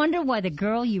 Ever wonder why the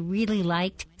girl you really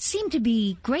liked seemed to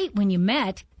be great when you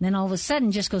met, then all of a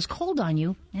sudden just goes cold on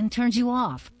you and turns you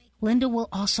off? Linda will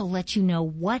also let you know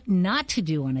what not to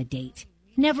do on a date.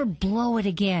 Never blow it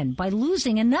again by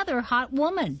losing another hot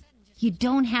woman. You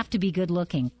don't have to be good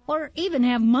looking or even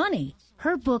have money.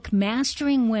 Her book,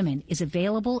 Mastering Women, is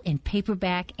available in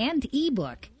paperback and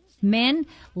ebook. Men,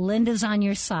 Linda's on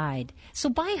your side. So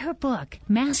buy her book,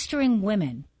 Mastering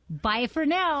Women. Buy it for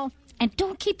now. And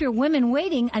don't keep your women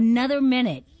waiting another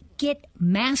minute. Get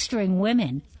Mastering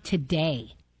Women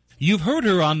today. You've heard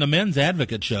her on the Men's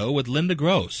Advocate Show with Linda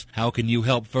Gross. How can you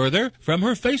help further? From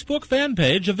her Facebook fan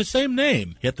page of the same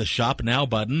name. Hit the Shop Now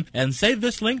button and save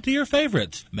this link to your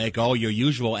favorites. Make all your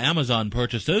usual Amazon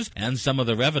purchases, and some of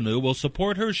the revenue will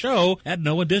support her show at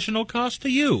no additional cost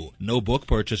to you. No book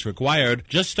purchase required.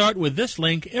 Just start with this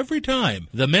link every time.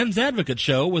 The Men's Advocate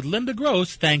Show with Linda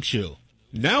Gross thanks you.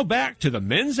 Now back to the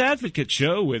Men's Advocate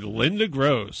Show with Linda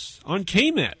Gross on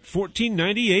KMET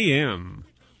 1490 AM,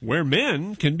 where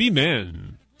men can be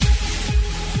men.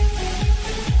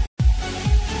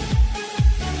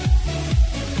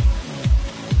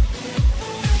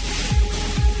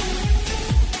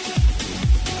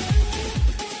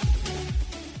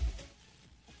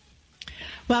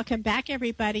 Welcome back,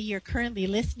 everybody. You're currently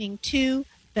listening to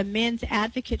the Men's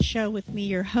Advocate Show with me,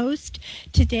 your host.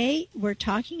 Today, we're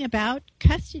talking about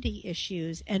custody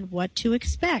issues and what to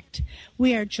expect.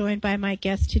 We are joined by my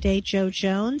guest today, Joe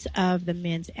Jones of the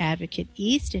Men's Advocate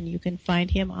East, and you can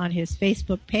find him on his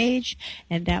Facebook page,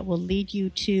 and that will lead you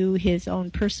to his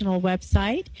own personal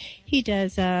website. He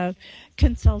does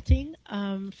consulting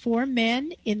for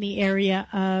men in the area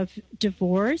of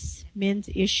divorce, men's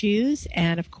issues,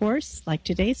 and of course, like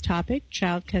today's topic,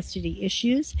 child custody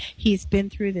issues. He's been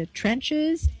through the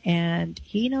trenches, and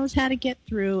he knows how to get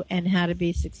through and how to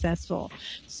be successful.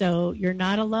 So you're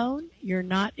not alone, you're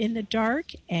not in the dark,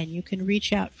 and you can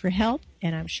reach out for help,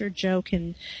 and I'm sure Joe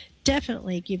can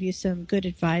definitely give you some good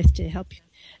advice to help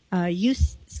you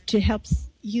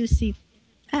see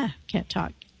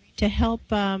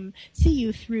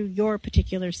you through your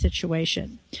particular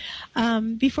situation.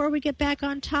 Before we get back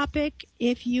on topic,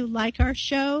 if you like our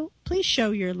show, please show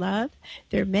your love.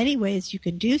 There are many ways you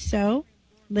can do so.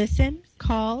 Listen,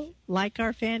 call, like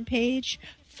our fan page,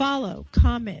 follow,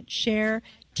 comment, share,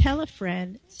 tell a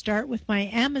friend, start with my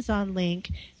Amazon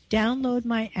link, download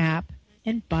my app,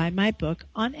 and buy my book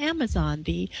on Amazon.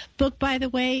 The book, by the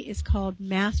way, is called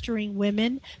Mastering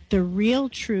Women, The Real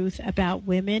Truth About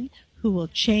Women Who Will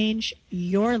Change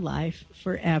Your Life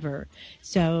Forever.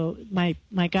 So my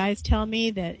guys tell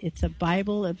me that it's a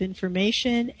Bible of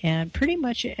information, and pretty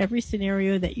much every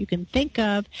scenario that you can think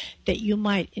of that you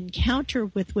might encounter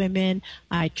with women,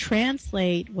 I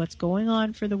translate what's going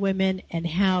on for the women and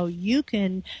how you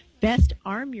can best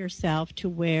arm yourself to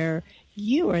where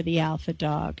you are the alpha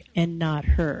dog and not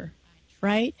her.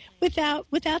 Right? Without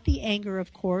the anger,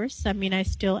 of course. I mean, I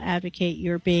still advocate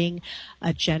you're being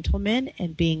a gentleman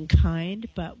and being kind,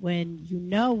 but when you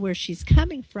know where she's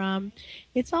coming from,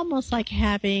 it's almost like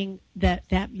having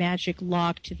that magic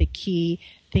lock to the key.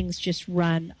 Things just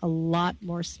run a lot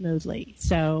more smoothly.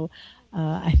 So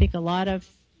I think a lot of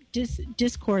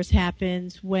discourse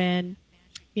happens when,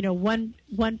 you know, one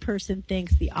person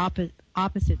thinks the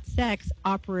opposite sex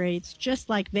operates just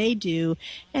like they do,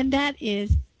 and that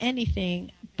is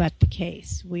anything but the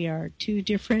case. We are two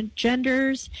different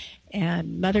genders,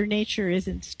 and Mother Nature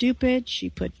isn't stupid.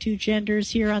 She put two genders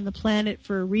here on the planet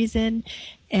for a reason,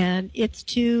 and it's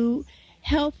to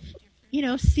help, you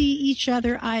know, see each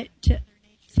other eye to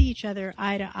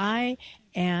eye,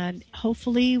 and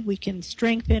hopefully we can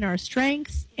strengthen our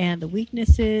strengths and the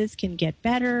weaknesses can get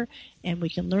better, and we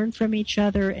can learn from each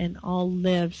other and all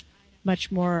live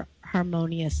much more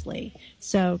harmoniously.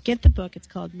 So get the book. It's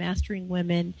called Mastering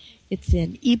Women. It's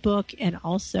in ebook and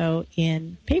also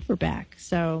in paperback.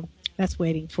 So that's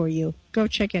waiting for you. Go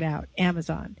check it out.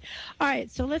 Amazon. All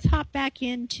right. So let's hop back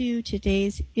into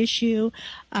today's issue.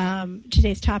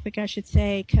 Today's topic, I should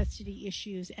say, custody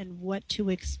issues and what to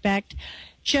expect.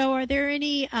 Joe, are there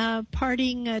any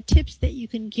parting tips that you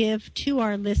can give to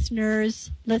our listeners?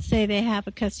 Let's say they have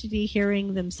a custody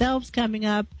hearing themselves coming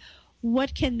up.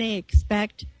 What can they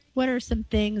expect? What are some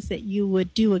things that you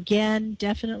would do again,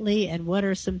 definitely, and what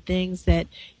are some things that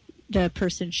the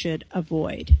person should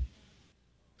avoid?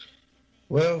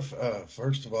 Well,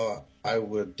 first of all, I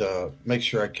would make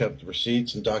sure I kept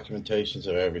receipts and documentations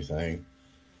of everything.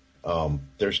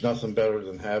 There's nothing better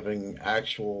than having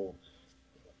actual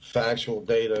factual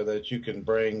data that you can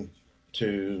bring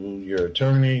to your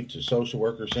attorney, to social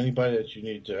workers, anybody that you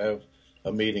need to have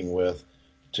a meeting with,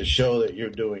 to show that you're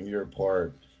doing your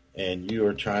part and you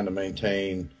are trying to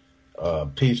maintain a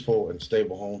peaceful and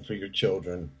stable home for your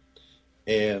children.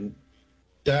 And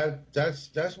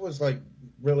that's what's like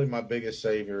really my biggest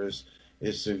savior is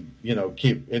to, you know,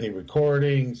 keep any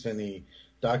recordings, any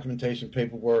documentation,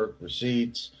 paperwork,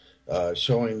 receipts,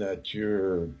 showing that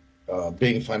you're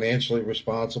being financially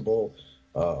responsible,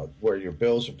 where your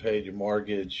bills are paid, your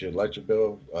mortgage, your electric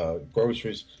bill,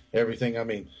 groceries, everything. I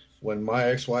mean, when my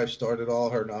ex-wife started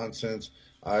all her nonsense,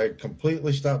 I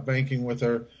completely stopped banking with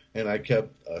her, and I kept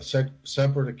a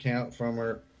separate account from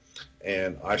her,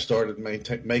 and I started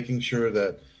making sure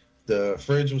that The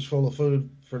fridge was full of food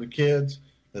for the kids.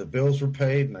 The bills were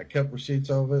paid, and I kept receipts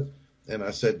of it. And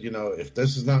I said, if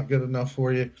this is not good enough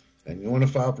for you, and you want to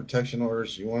file protection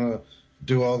orders, you want to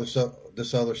do all this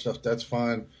other stuff, that's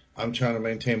fine. I'm trying to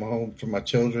maintain my home for my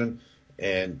children,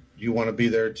 and you want to be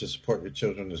there to support your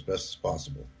children as best as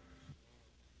possible.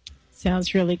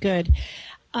 Sounds really good.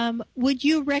 Would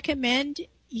you recommend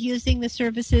using the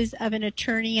services of an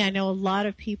attorney? I know a lot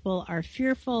of people are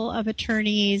fearful of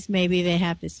attorneys. Maybe they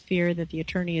have this fear that the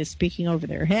attorney is speaking over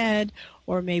their head,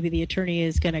 or maybe the attorney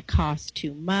is going to cost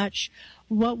too much.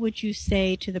 What would you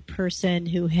say to the person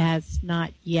who has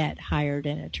not yet hired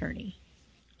an attorney?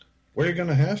 Well, you're going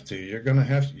to have to. You're going to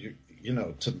have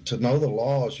to, to know the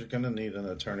laws, you're going to need an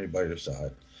attorney by your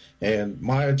side. And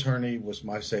my attorney was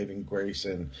my saving grace,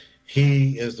 and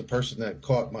he is the person that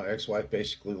caught my ex-wife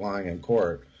basically lying in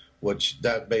court, which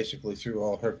that basically threw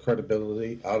all her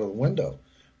credibility out of the window.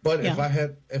 But yeah.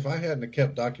 if I hadn't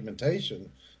kept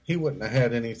documentation, he wouldn't have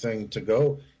had any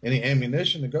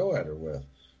ammunition to go at her with.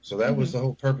 So that was the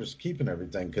whole purpose of keeping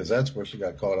everything, because that's where she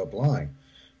got caught up lying.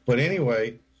 But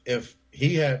anyway, if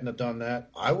he hadn't have done that,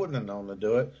 I wouldn't have known to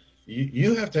do it.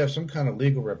 You have to have some kind of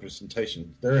legal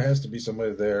representation. There has to be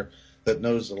somebody there that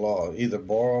knows the law. Either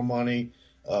borrow money,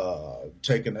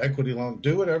 take an equity loan,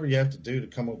 do whatever you have to do to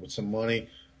come up with some money.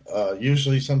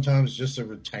 Usually, sometimes just a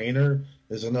retainer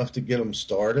is enough to get them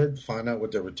started. Find out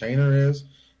what their retainer is,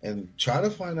 and try to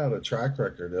find out a track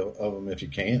record of them if you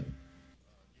can.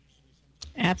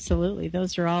 Absolutely.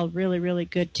 Those are all really, really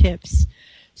good tips.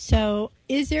 So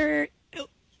is there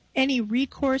any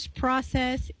recourse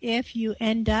process if you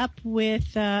end up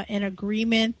with an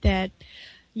agreement that,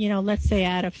 let's say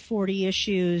out of 40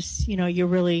 issues, you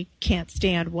really can't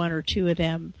stand one or two of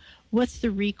them? What's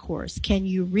the recourse? Can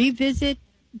you revisit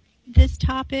this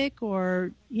topic,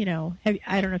 or,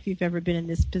 I don't know if you've ever been in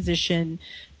this position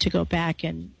to go back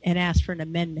and ask for an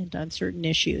amendment on certain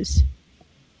issues.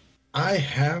 I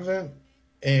haven't,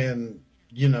 and,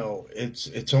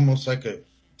 it's almost like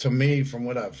to me, from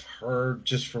what I've heard,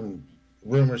 just from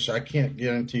rumors, I can't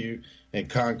guarantee you in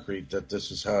concrete that this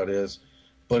is how it is,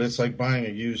 but it's like buying a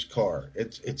used car.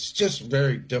 It's just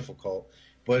very difficult.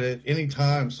 But at any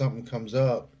time something comes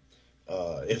up,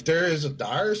 if there is a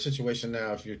dire situation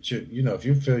now, if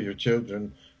you feel your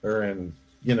children are in,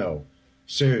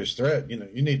 serious threat,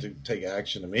 you need to take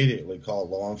action immediately, call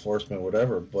law enforcement,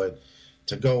 whatever. But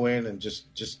to go in and just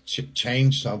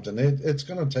change something, it's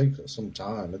going to take some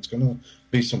time. It's going to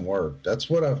be some work. That's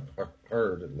what I've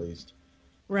heard, at least.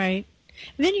 Right.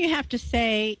 And then you have to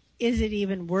say, is it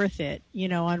even worth it,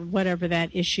 on whatever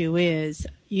that issue is?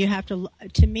 You have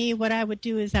to me, what I would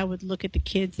do is I would look at the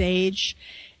kid's age.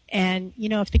 And,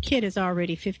 if the kid is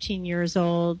already 15 years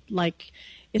old,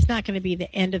 it's not going to be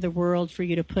the end of the world for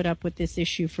you to put up with this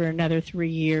issue for another 3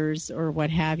 years or what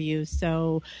have you.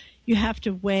 So you have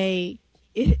to weigh,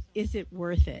 is it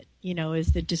worth it?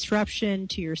 Is the disruption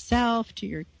to yourself, to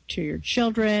your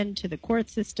children, to the court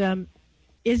system,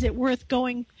 is it worth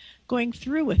going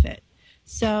through with it?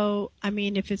 So,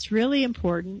 if it's really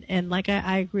important, and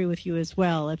I agree with you as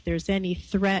well, if there's any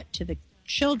threat to the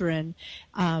children,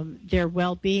 their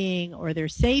well-being or their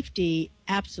safety,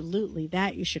 absolutely,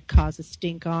 that you should cause a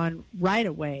stink on right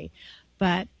away.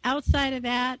 But outside of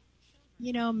that,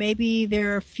 maybe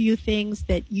there are a few things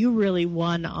that you really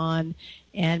won on,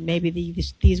 and maybe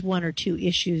these one or two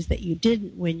issues that you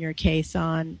didn't win your case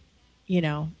on,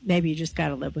 maybe you just got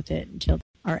to live with it until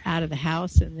are out of the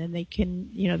house, and then they can,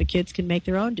 the kids can make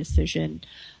their own decision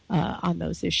on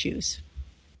those issues.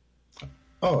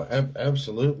 Oh,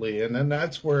 absolutely. And then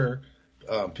that's where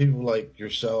people like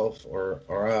yourself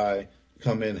or I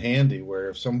come in handy,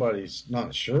 where if somebody's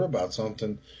not sure about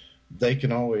something, they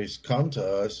can always come to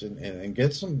us and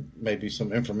get maybe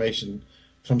some information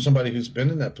from somebody who's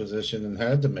been in that position and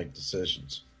had to make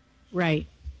decisions. Right.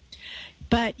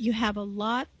 But you have a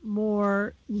lot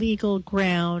more legal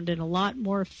ground and a lot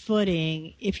more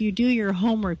footing if you do your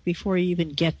homework before you even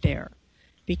get there.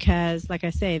 Because, like I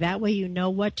say, that way you know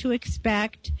what to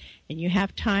expect, and you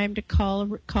have time to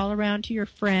call around to your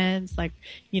friends. Like,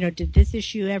 did this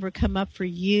issue ever come up for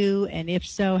you? And if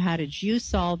so, how did you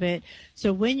solve it?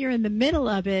 So when you're in the middle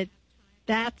of it,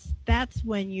 that's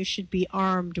when you should be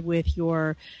armed with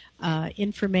your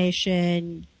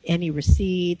information, any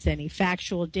receipts, any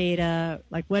factual data,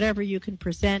 like whatever you can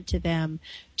present to them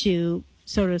to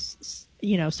so to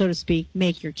speak,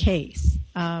 make your case.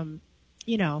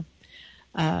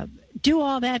 Do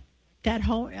all that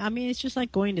home. It's just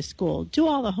like going to school. Do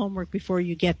all the homework before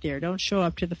you get there. Don't show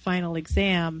up to the final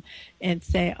exam and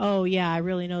say, "Oh yeah, I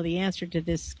really know the answer to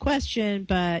this question,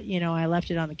 but I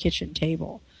left it on the kitchen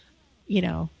table."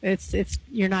 It's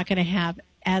you're not going to have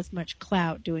as much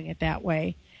clout doing it that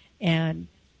way. And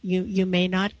you may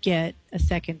not get a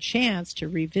second chance to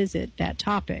revisit that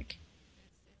topic.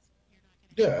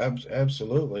 Yeah,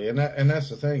 absolutely. And that's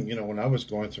the thing, when I was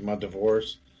going through my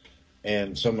divorce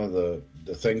and some of the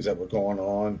things that were going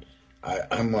on,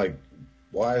 I'm like,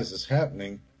 why is this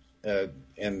happening?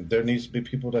 And there needs to be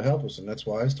people to help us, and that's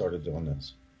why I started doing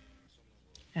this.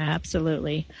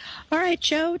 Absolutely. All right,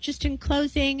 Joe, just in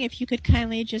closing, if you could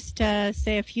kindly just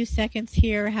say a few seconds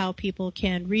here how people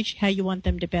can reach, how you want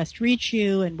them to best reach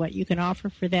you and what you can offer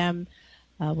for them.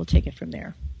 We'll take it from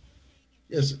there.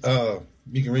 Yes,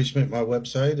 you can reach me at my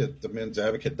website at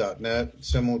themensadvocate.net,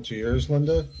 similar to yours,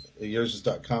 Linda. Yours is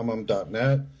 .com, I'm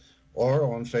 .net.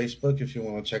 Or on Facebook, if you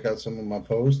want to check out some of my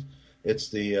posts, it's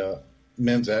the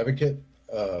Men's Advocate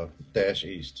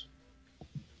 -East.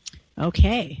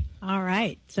 Okay. All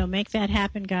right. So make that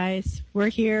happen, guys. We're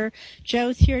here.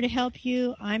 Joe's here to help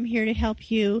you. I'm here to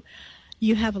help you.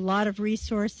 You have a lot of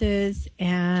resources,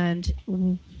 and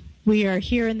we are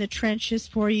here in the trenches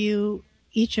for you.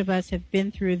 Each of us have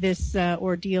been through this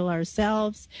ordeal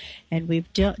ourselves, and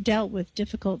we've dealt with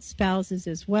difficult spouses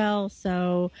as well.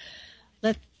 So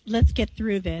let's get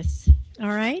through this. All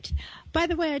right. By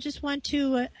the way, I just want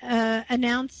to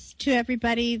announce to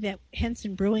everybody that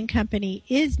Henson Brewing Company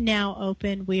is now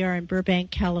open. We are in Burbank,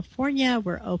 California.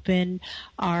 We're open.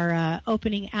 Our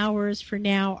opening hours for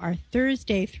now are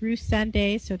Thursday through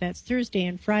Sunday. So that's Thursday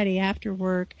and Friday after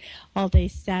work, all day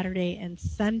Saturday and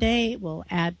Sunday. We'll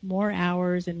add more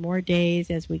hours and more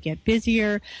days as we get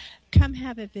busier. Come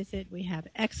have a visit. We have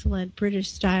excellent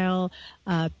British-style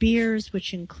beers,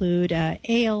 which include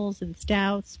ales and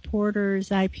stouts, porters,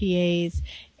 IPAs,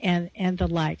 and the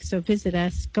like. So visit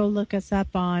us. Go look us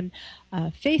up on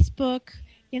Facebook,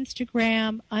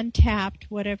 Instagram, Untapped,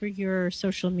 whatever your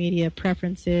social media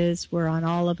preference is. We're on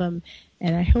all of them.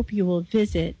 And I hope you will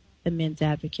visit the Men's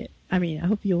Advocate. I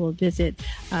hope you will visit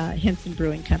Henson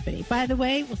Brewing Company. By the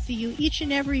way, we'll see you each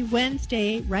and every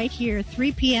Wednesday right here,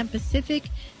 3 p.m. Pacific,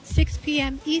 6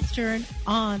 p.m. Eastern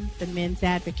on the Men's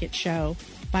Advocate Show.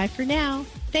 Bye for now.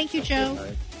 Thank you,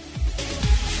 Joe.